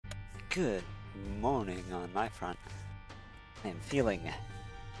Good morning on my front. I am feeling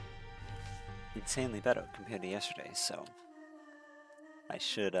insanely better compared to yesterday, so I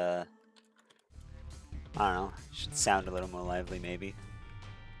should, I don't know, should sound a little more lively maybe.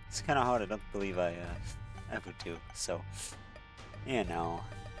 It's kind of hard, I don't believe I ever do, so, you know,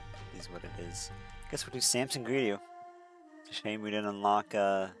 is what it is. Guess we'll do Samson Greedio. It's a shame we didn't unlock,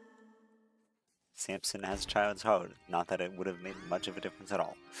 Samson Has a Child's Heart. Not that it would have made much of a difference at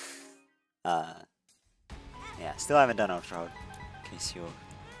all. Yeah, still haven't done Ultra Hard, in case you're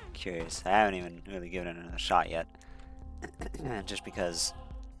curious. I haven't even really given it a shot yet. Just because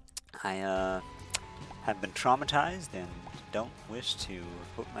I have been traumatized and don't wish to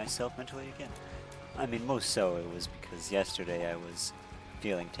put myself mentally again. I mean, most so it was because yesterday I was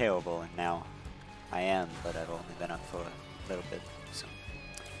feeling terrible and now I am, but I've only been up for a little bit, so,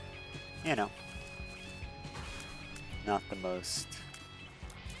 you know, not the most...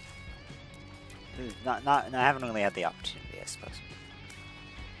 I haven't really had the opportunity, I suppose.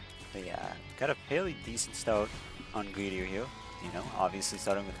 But yeah, got a fairly decent start on Greedio here. You know, obviously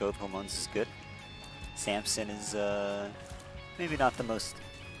starting with growth hormones is good. Samson is maybe not the most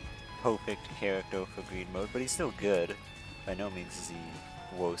perfect character for greed mode, but he's still good. By no means is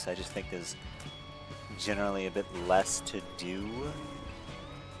he worse. I just think there's generally a bit less to do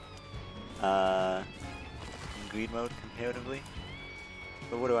in greed mode comparatively.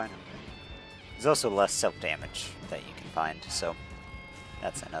 But what do I know? There's also less self-damage that you can find, so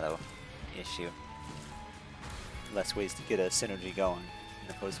that's another issue. Less ways to get a synergy going in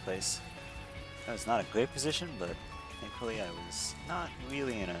the first place. That was not a great position, but thankfully I was not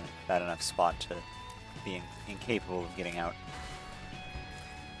really in a bad enough spot to be incapable of getting out.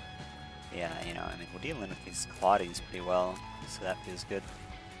 Yeah, you know, I mean, we're dealing with these Claudies pretty well, so that feels good.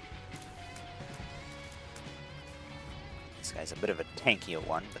 This guy's a bit of a tankier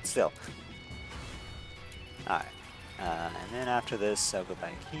one, but still. Alright, and then after this, I'll go buy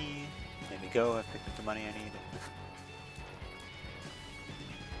a key. There we go, I've picked up the money I need.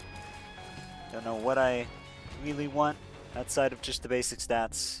 Don't know what I really want outside of just the basic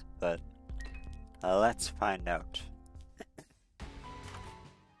stats, but let's find out.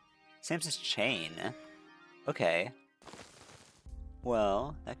 Samson's chain. Okay.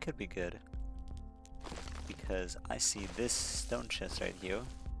 Well, that could be good. Because I see this stone chest right here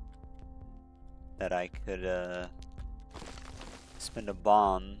that I could spend a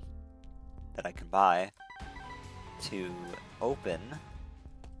bomb that I can buy to open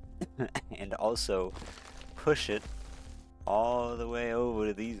and also push it all the way over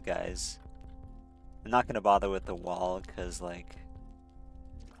to these guys. I'm not gonna bother with the wall because, like,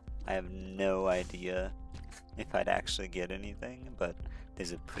 I have no idea if I'd actually get anything, but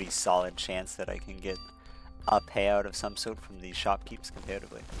there's a pretty solid chance that I can get a payout of some sort from these shopkeepers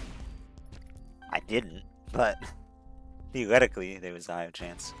comparatively. I didn't, but theoretically there was a higher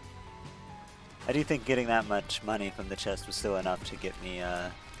chance. I do think getting that much money from the chest was still enough to get me,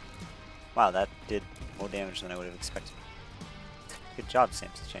 wow, that did more damage than I would have expected. Good job,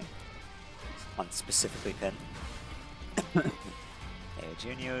 Samson Chain. On specifically pin. Hey,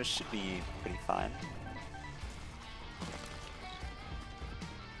 Junior should be pretty fine.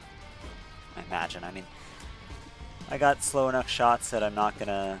 I imagine. I mean, I got slow enough shots that I'm not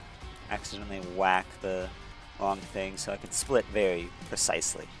gonna accidentally whack the wrong thing, so I can split very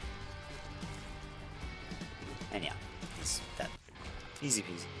precisely. And yeah, that easy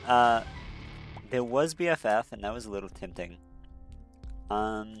peasy. There was BFF, and that was a little tempting.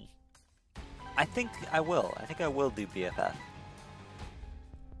 I think I will. I think I will do BFF.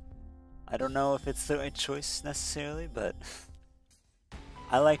 I don't know if it's the right choice necessarily, but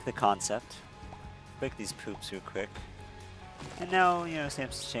I like the concept. Break these poops real quick. And now, you know,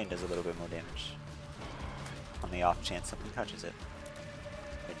 Samson's Chain does a little bit more damage. On the off chance something touches it.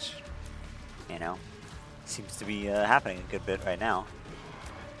 Which, you know, seems to be happening a good bit right now.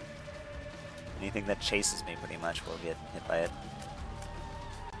 Anything that chases me pretty much will get hit by it.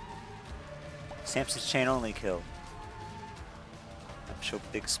 Samson's Chain only kill. I'm sure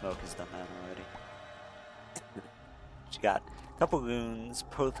Big Smoke has done that already. She got a couple runes,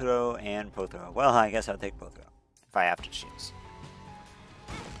 Prothrow and Prothrow. Well, I guess I'll take Prothrow if I have to choose.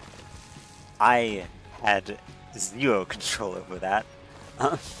 I had zero control over that.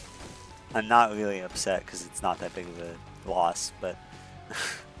 I'm not really upset because it's not that big of a loss, but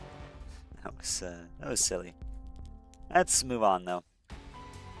that was silly. Let's move on though.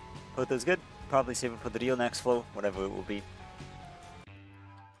 Prothrow's good. Probably save it for the deal next flow, whatever it will be.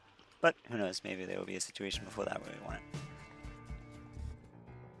 But who knows? Maybe there will be a situation before that where we want it.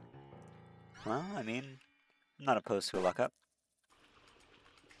 Well, I mean, I'm not opposed to a luck up.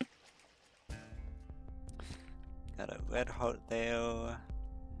 red hot there.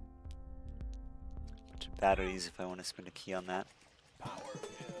 Bunch of batteries if I want to spend a key on that.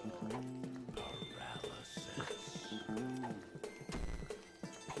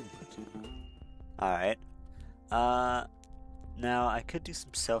 Alright. Now I could do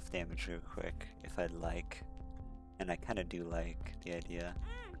some self-damage real quick if I'd like. And I kinda do like the idea.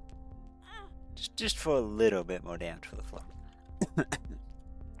 Just for a little bit more damage for the floor.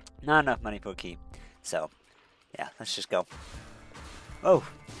 Not enough money for a key. So, yeah, let's just go. Oh!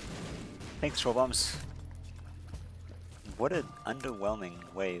 Thanks, troll bombs. What an underwhelming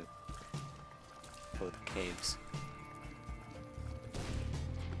wave for the caves.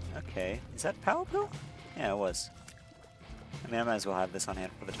 Okay, is that power pill? Yeah, it was. I mean, I might as well have this on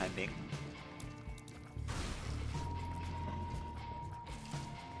hand for the time being.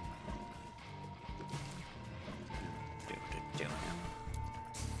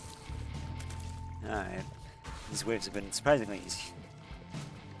 Alright. These waves have been surprisingly easy.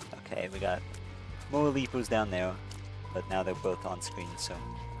 Okay, we got more Leapers down there, but now they're both on screen, so...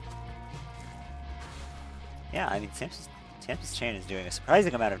 Yeah, I mean, Samson's chain is doing a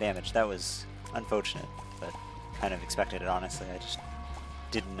surprising amount of damage. That was unfortunate, but kind of expected it, honestly. I just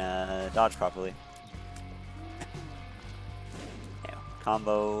didn't dodge properly. Yeah,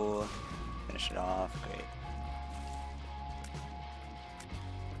 combo, finish it off, great.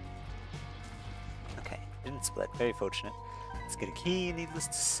 Okay, didn't split, very fortunate. Let's get a key, needless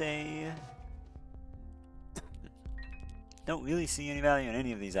to say. Don't really see any value in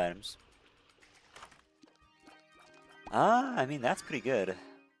any of these items. I mean, that's pretty good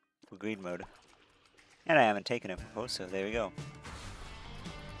for greed mode. And I haven't taken it before, so there we go.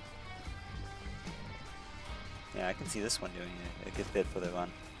 Yeah, I can see this one doing a good bit for the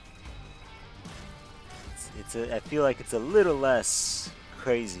run. I feel like it's a little less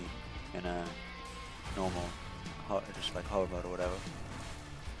crazy in a normal, just like hard mode or whatever.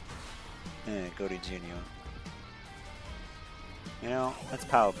 Go to Junior. You know, that's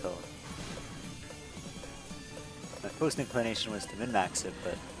power pill. My first inclination was to min-max it,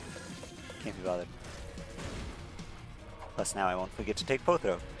 but can't be bothered. Plus now I won't forget to take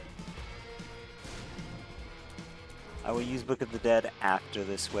Pothro. I will use Book of the Dead after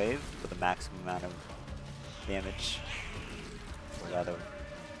this wave for the maximum amount of damage. Or rather,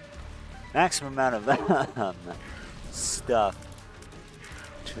 maximum amount of stuff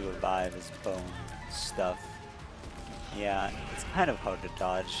to revive his bone stuff. Yeah, it's kind of hard to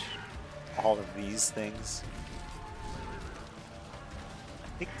dodge all of these things.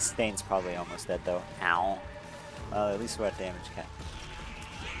 I think Stain's probably almost dead though. Ow. Well, at least we're at damage cap.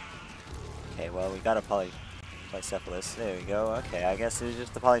 Okay, well, we got a polycephalus. There we go. Okay, I guess it was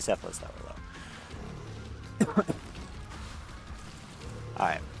just the polycephalus that were low.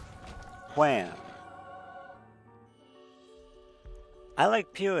 Alright. Wham. I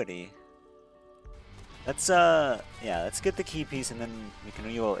like purity. Let's, yeah, let's get the key piece and then we can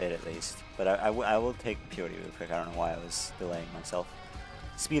reroll it at least. But I will take purity real quick. I don't know why I was delaying myself.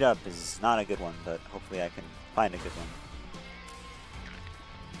 Speed up is not a good one, but hopefully I can find a good one.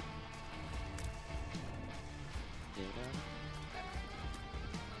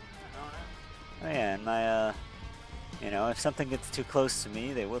 Oh yeah, and my, you know, if something gets too close to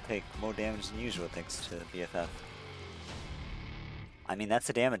me, they will take more damage than usual thanks to BFF. I mean, that's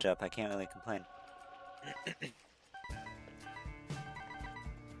a damage up, I can't really complain.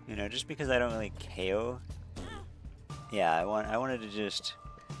 You know, just because I don't really KO. Yeah, I wanted to just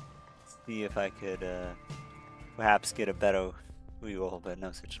see if I could perhaps get a better reroll, but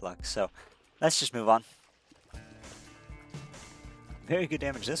no such luck. So let's just move on. Very good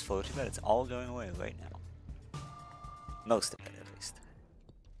damage this flow, too bad it's all going away right now. Most of it, at least.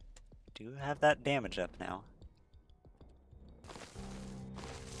 Do have that damage up now.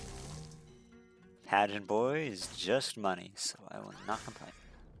 Pageant boy is just money, so I will not complain.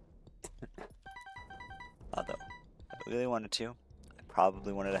 Although, if I really wanted to, I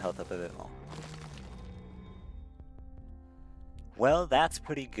probably wanted to health up a bit more. Well, that's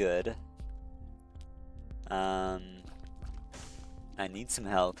pretty good. I need some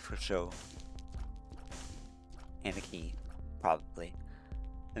health for sure. And a key, probably.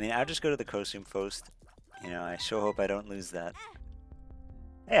 I mean, I'll just go to the costume first. You know, I sure hope I don't lose that.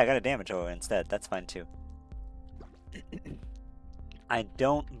 Hey, I got a damage over instead. That's fine too. I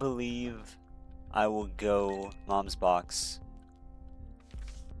don't believe I will go Mom's Box.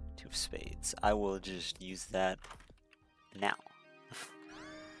 Two of Spades. I will just use that now.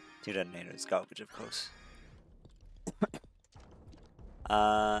 Two detonators, garbage, of course.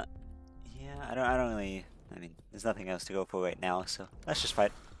 Yeah, I don't really. I mean, there's nothing else to go for right now, so let's just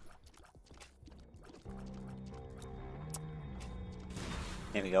fight.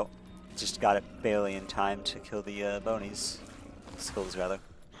 There we go. Just got it barely in time to kill the bonies. Skulls, rather.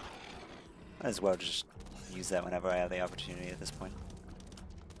 Might as well just use that whenever I have the opportunity at this point.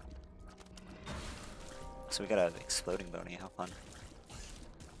 So we got an exploding bony, how fun.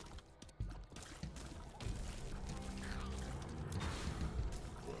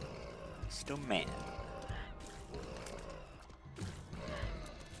 Still man.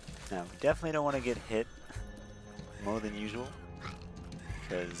 Now, we definitely don't want to get hit more than usual,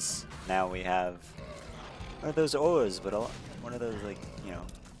 because now we have one of those auras, but one of those, like, you know,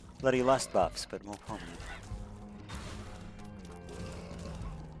 bloody lust buffs, but more permanent.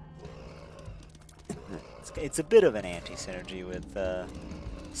 It's a bit of an anti-synergy with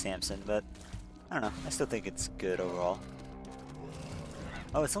Samson, but I don't know. I still think it's good overall.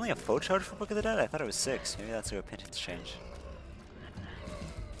 Oh, it's only a 4 charge for Book of the Dead? I thought it was 6. Maybe that's a repentance change.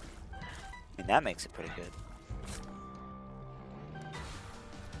 I mean, that makes it pretty good.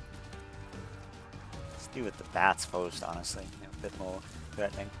 Let's do with the bats first, honestly. You know, a bit more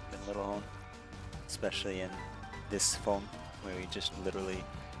threatening than Little Horn. Especially in this form, where he just literally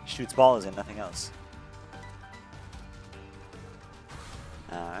shoots balls and nothing else.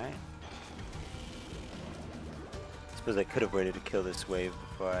 Alright. Suppose I could have waited to kill this wave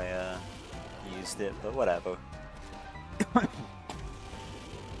before I used it, but whatever.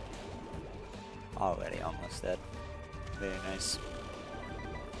 Already almost dead. Very nice.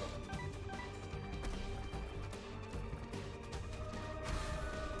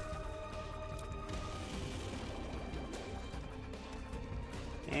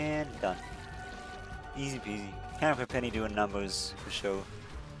 And done. Easy peasy. Counter for Penny doing numbers for show.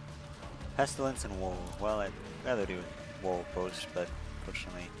 Pestilence and Wool. Well, I'd rather do Wool first, but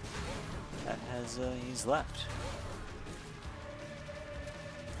fortunately that has he's left.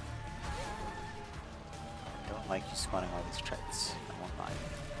 I don't like you spawning all these traits. I won't lie.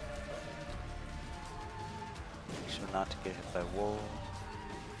 Make sure not to get hit by Wool.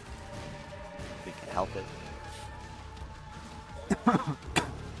 If we can help it.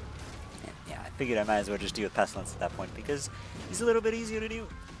 Yeah, I figured I might as well just deal with Pestilence at that point because he's a little bit easier to do.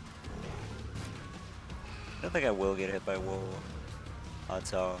 I don't think I will get hit by Wool.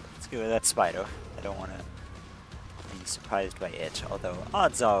 Odds are, let's go with that spider. I don't want to be surprised by it, although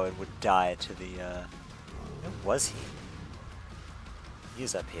odds are it would die to the, where was he?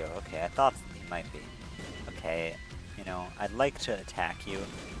 He's up here, okay, I thought he might be. Okay, you know, I'd like to attack you.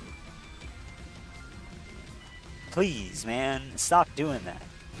 Please, man, stop doing that.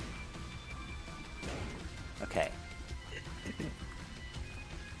 Okay.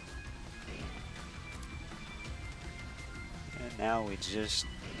 And now we just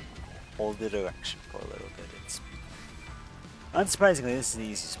hold the direction for a little bit. It's unsurprisingly, this is the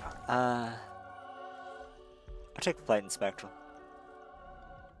easiest part. I'll take the Flight and Spectral.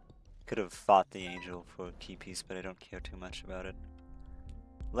 Could have fought the Angel for a key piece, but I don't care too much about it.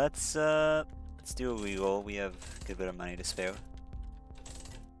 Let's do a reroll. We have a good bit of money to spare.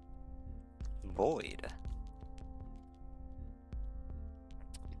 Void.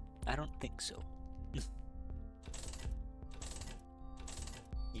 I don't think so.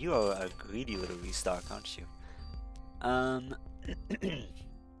 You are a greedy little restock, aren't you? I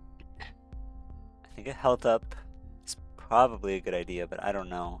think a health up is probably a good idea, but I don't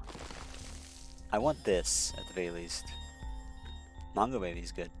know. I want this, at the very least. Mongo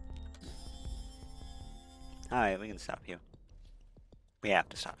Baby's good. Alright, we can stop here. We have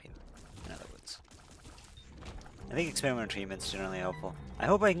to stop here, in other words. I think experimental treatment's generally helpful. I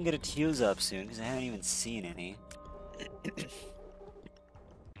hope I can get a Tears up soon, because I haven't even seen any.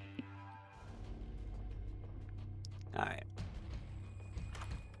 Alright.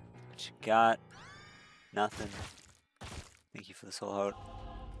 What you got? Nothing. Thank you for the soul heart.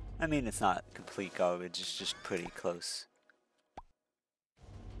 I mean, it's not complete garbage, it's just pretty close.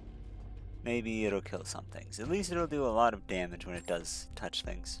 Maybe it'll kill some things. At least it'll do a lot of damage when it does touch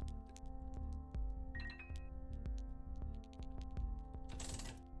things.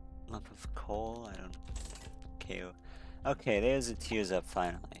 Lump of coal, I don't care. Okay, there's a Tears up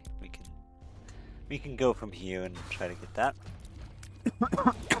finally. We can go from here and try to get that.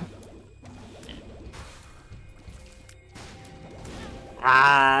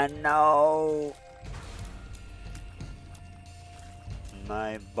 Ah, no!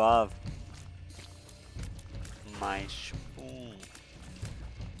 My buff. My spoon.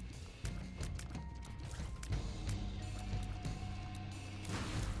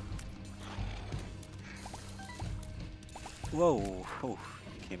 Whoa! Oh,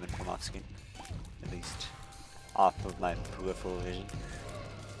 came in from off screen. At least off of my peripheral vision.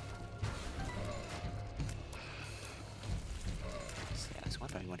 So yeah, I was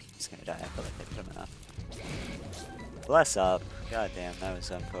He's gonna die. I feel like I hit him enough. Bless up. God damn, that was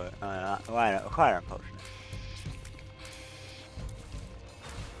quite unfortunate.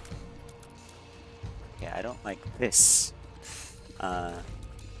 Yeah, I don't like this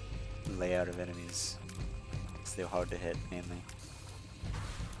layout of enemies. They're hard to hit, mainly.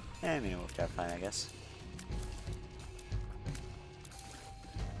 I mean, it worked out fine, I guess.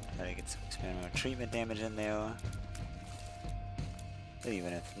 Try to get some experimental treatment damage in there. But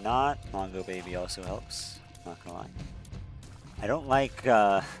even if not, Mongo Baby also helps. Not gonna lie. I don't like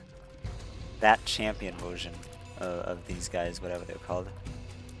that champion version of these guys, whatever they're called.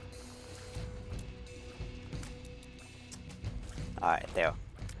 Alright, there.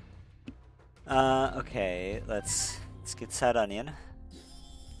 Okay, let's get Sad Onion.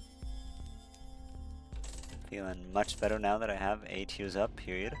 Feeling much better now that I have a tears up,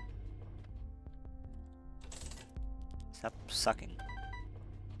 period. Stop sucking.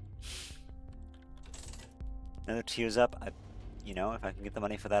 Another tears up. You know, if I can get the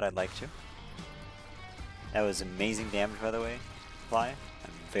money for that, I'd like to. That was amazing damage, by the way, Fly.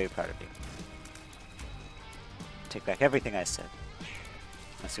 I'm very proud of you. Take back everything I said.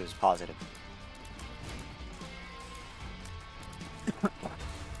 Unless it was positive.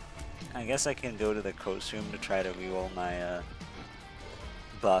 I guess I can go to the coast room to try to reroll my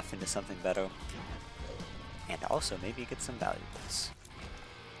buff into something better. And also maybe get some valuables.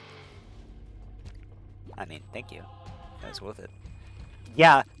 I mean, thank you. That was worth it.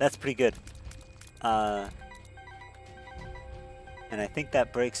 Yeah, that's pretty good. And I think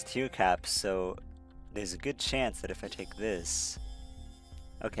that breaks tier caps, so there's a good chance that if I take this...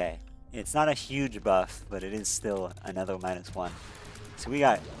 Okay, it's not a huge buff, but it is still another -1. So we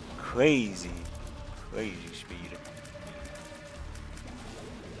got crazy speed.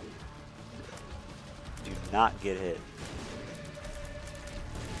 Do not get hit.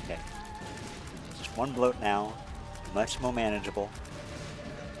 Okay. Just one bloat now. Much more manageable.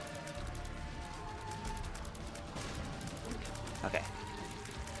 Okay.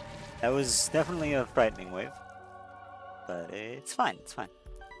 That was definitely a frightening wave. But it's fine, it's fine.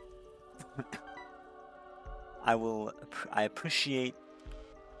 I appreciate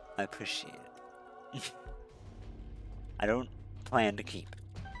it. I don't plan to keep,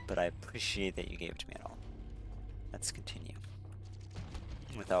 but I appreciate that you gave it to me at all. Let's continue.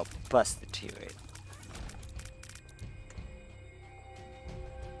 With our busted tier 8.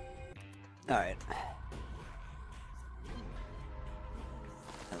 Alright.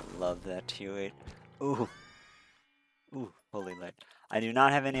 I love that tier 8. Ooh. Ooh, holy light. I do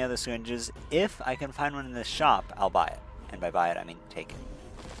not have any other syringes. If I can find one in this shop, I'll buy it. And by buy it, I mean take it.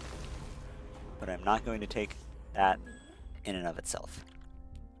 But I'm not going to take that in and of itself.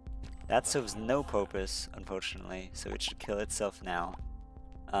 That serves no purpose, unfortunately, so it should kill itself now.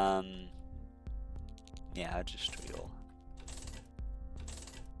 Yeah, I'll just reroll.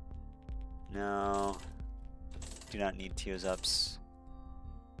 No. Do not need tears ups.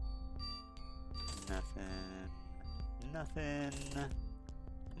 Nothing.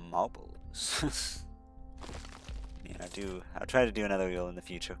 Marbles. Yeah, I'll try to do another reel in the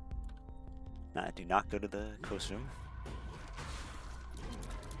future. No, do not go to the coast room.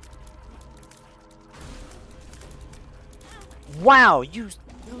 Wow, you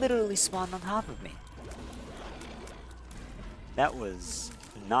literally spawned on top of me. That was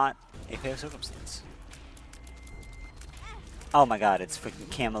not a fair circumstance. Oh my god, it's freaking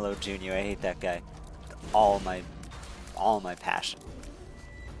Camelo Jr. I hate that guy. With all my passion.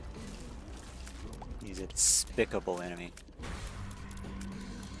 He's a despicable enemy.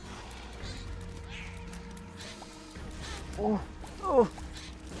 Oh.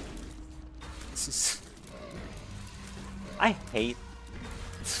 This is... I hate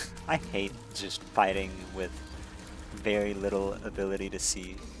just fighting with very little ability to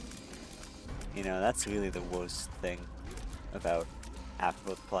see. You know, that's really the worst thing about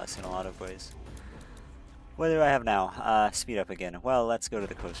Afterbirth Plus in a lot of ways. What do I have now? Speed up again. Well, let's go to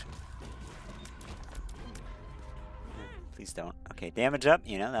the coast. Please don't. Okay, damage up.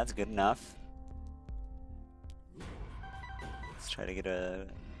 You know, that's good enough. Let's try to get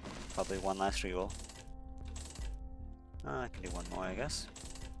probably one last reroll. I can do one more, I guess.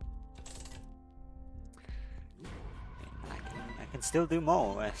 I can still do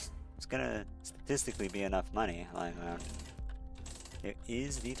more. It's gonna statistically be enough money lying around. There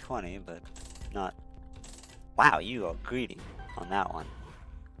is the 20, but not... Wow, you are greedy on that one.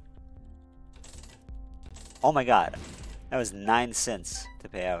 Oh my god. That was 9 cents to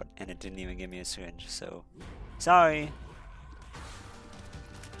pay out, and it didn't even give me a syringe, so... Sorry!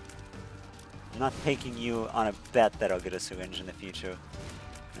 I'm not taking you on a bet that I'll get a syringe in the future.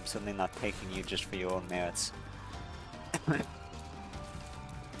 I'm certainly not taking you just for your own merits.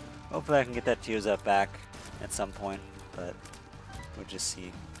 Hopefully I can get that Tears Up back at some point, but we'll just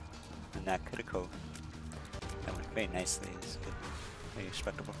see when that could occur. That went very nicely. It's good. Very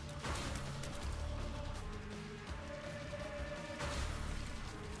respectable.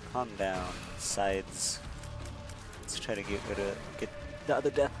 Calm down, sides. Let's try to get the other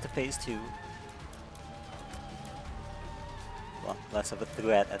death to phase 2. Well, less of a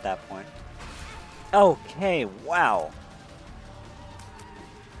threat at that point. Okay, wow.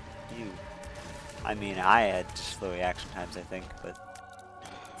 I mean, I had slow reaction times, I think, but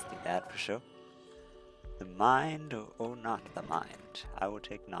let's do that for sure. The mind or not the mind? I will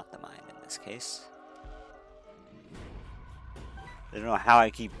take not the mind in this case. I don't know how I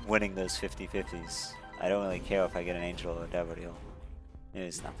keep winning those 50-50s. I don't really care if I get an angel or a devil deal.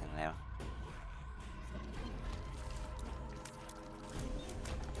 There's nothing there.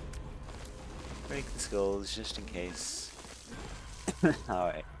 Break the skulls just in case.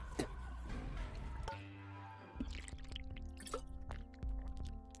 Alright.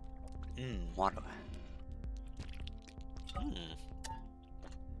 Water.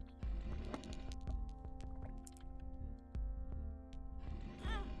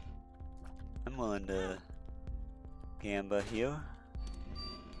 I'm willing to gamba here.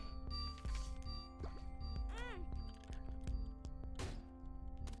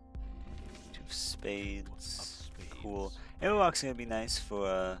 Two spades. Cool. Airwalk's gonna be nice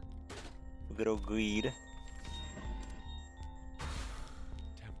for good old greed.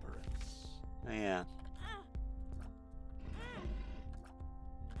 Oh, yeah.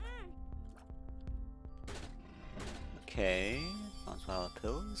 Okay. Bonfire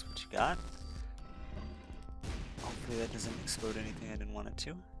pills. What you got? Hopefully that doesn't explode anything I didn't want it to.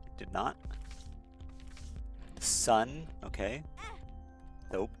 It did not. Sun. Okay.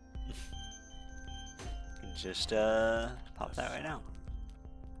 Nope. Can just pop that right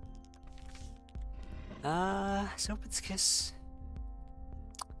now. Serpent's Kiss.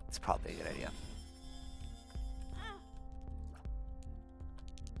 It's probably a good idea.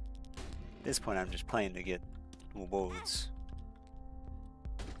 At this point, I'm just playing to get rewards.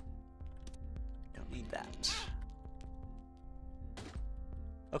 Don't need that.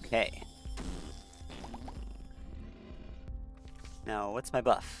 Okay. Now, what's my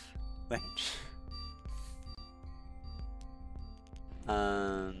buff? Range.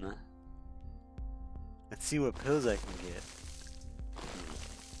 Let's see what pills I can get.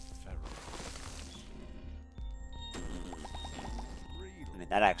 I mean,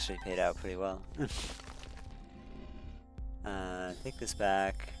 that actually paid out pretty well. Take this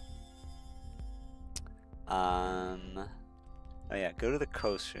back. Oh yeah, go to the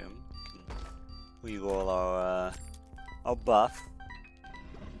coast room. We roll our buff.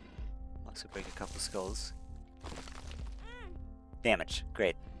 Also break a couple skulls. Damage,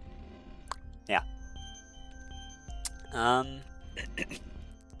 great. Yeah. Let's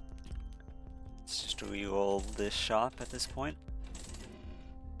just re-roll this shop at this point.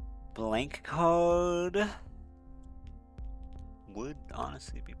 Blank card would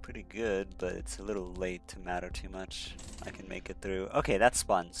honestly be pretty good, but it's a little late to matter too much. I can make it through. Okay, that's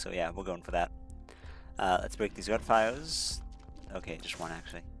spun, so yeah, we're going for that. Let's break these red fires. Okay, just one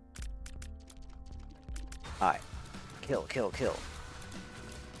actually. Alright. Kill, kill, kill.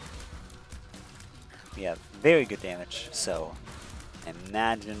 We have very good damage, so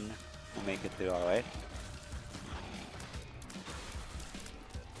imagine we'll make it through alright.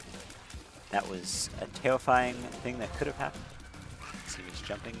 That was a terrifying thing that could have happened. He was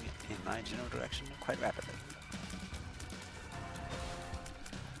jumping in my general direction quite rapidly.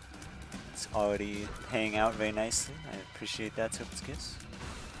 It's already paying out very nicely. I appreciate that, Serpent's Kiss.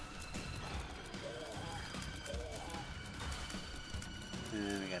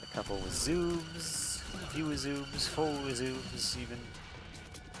 And we got a couple with zoobs, a few with zoobs, 4 with zoobs even.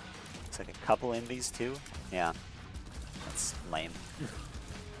 Looks like a couple envies too. Yeah, that's lame.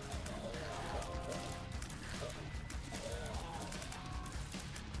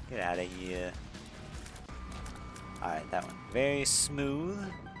 Get out of here. Alright, that one very smooth.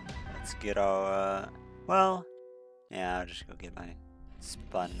 Let's get our, well, yeah, I'll just go get my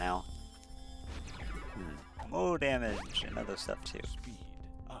spun now. More damage and other stuff too. Speed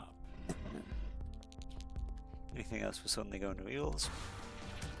up. Anything else we're suddenly going to wheels?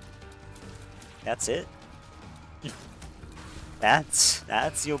 That's it?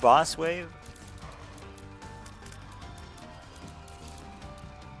 That's your boss wave?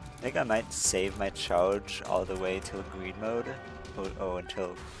 I think I might save my charge all the way till greed mode, or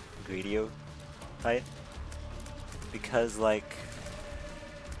until greedio fight, because like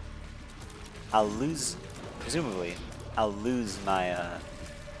I'll lose, presumably, I'll lose my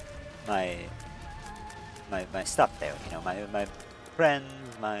my stuff there. You know, my friends,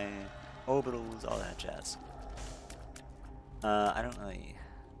 my orbitals, all that jazz. I don't really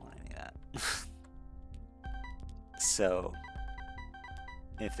want any of that. So,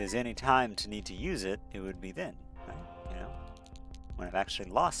 if there's any time to need to use it, it would be then, right? You know, when I've actually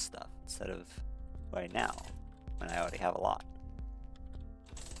lost stuff instead of right now when I already have a lot.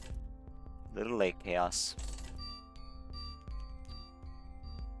 Little late chaos.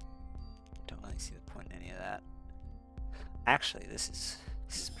 Don't really see the point in any of that. Actually, this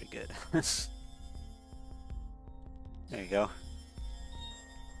is pretty good. There you go.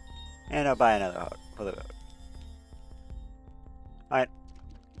 And I'll buy another heart for the road. Alright.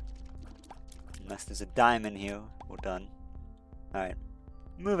 Unless there's a diamond here, we're done. Alright.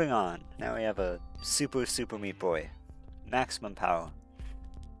 Moving on. Now we have a super meat boy. Maximum power.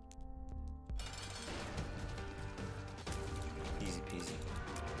 Easy peasy.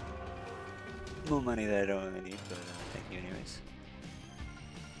 More money that I don't really need, but thank you anyways.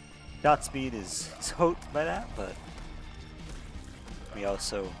 Dot speed is hurt by that, but we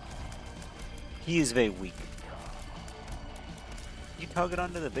also... He is very weak. You target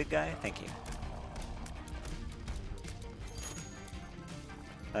onto the big guy? Thank you.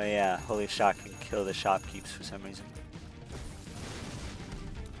 Oh yeah, Holy Shot can kill the shopkeepers for some reason.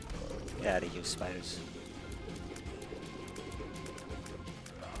 Get out of here, spiders.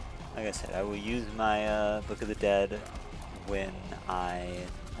 Like I said, I will use my Book of the Dead when I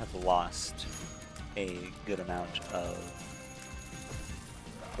have lost a good amount of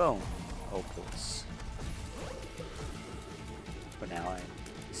bone opals. For now, I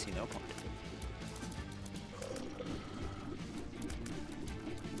see no point.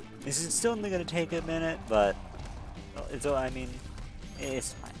 This is still only going to take a minute, but it's, I mean,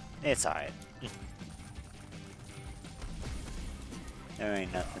 it's fine. It's alright. There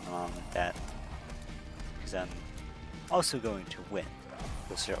ain't nothing wrong with that. Because I'm also going to win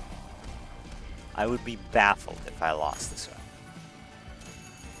this round. I would be baffled if I lost this round.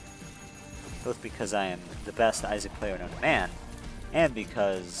 Both because I am the best Isaac player known to man, and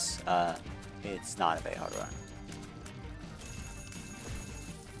because it's not a very hard run.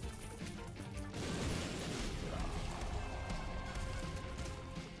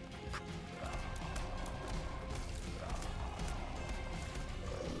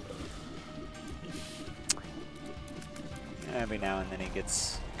 Every now and then he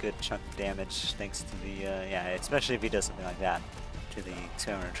gets a good chunk of damage thanks to the, yeah, especially if he does something like that, to the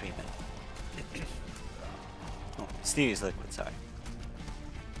experimental treatment. Oh, mysterious liquid, sorry.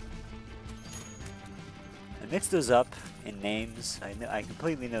 I mixed those up in names. I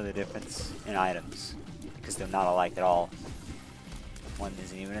completely know the difference in items, because they're not alike at all. One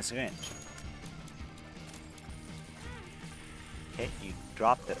isn't even a syringe. Okay, you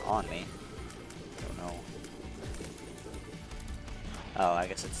dropped it on me. Don't know. Oh, I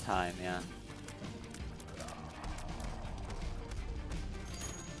guess it's time, yeah.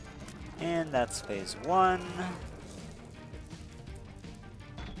 And that's phase 1.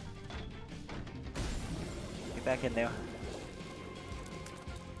 Get back in there.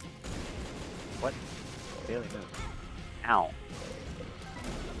 What? Barely moved. Ow.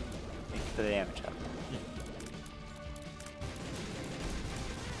 Thank you for the damage up.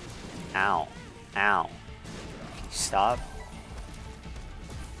 Ow. Ow. Can you stop?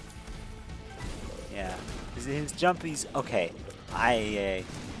 Yeah. His jumpies, okay.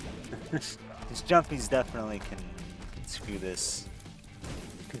 His jumpies definitely can screw this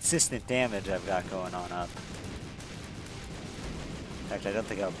consistent damage I've got going on up. In fact, I don't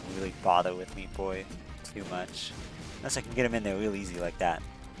think I'll really bother with Meat Boy too much. Unless I can get him in there real easy like that.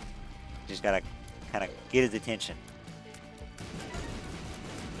 Just gotta kind of get his attention.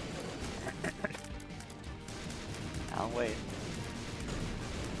 I'll wait.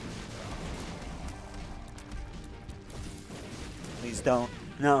 Please don't.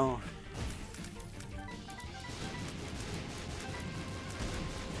 No.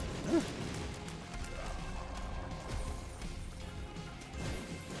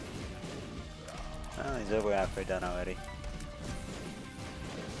 Oh, he's over halfway done already.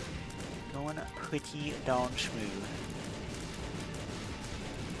 Going pretty darn smooth.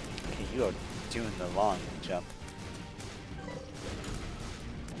 Okay, you are doing the long jump.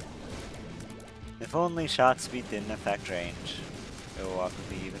 If only shot speed didn't affect range, it would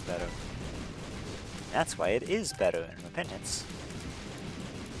be even better. That's why it is better in Repentance.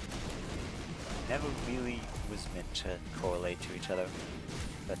 Never really was meant to correlate to each other,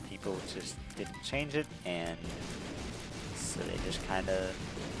 but people just didn't change it, and so they just kind of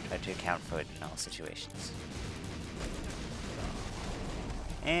Try to account for it in all situations.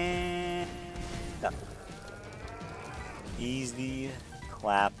 And up. Easy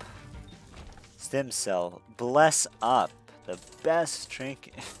clap. Stem cell. Bless up. The best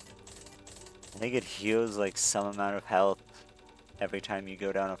trinket. I think it heals like some amount of health every time you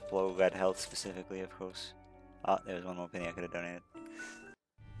go down a flow. Red health specifically, of course. Oh, there's one more penny I could have donated.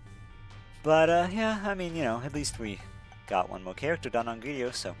 But yeah, I mean, you know, at least we got one more character done on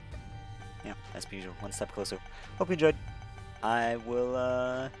Gridio, so yeah, as per usual, one step closer. Hope you enjoyed. I will,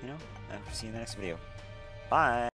 you know, see you in the next video. Bye!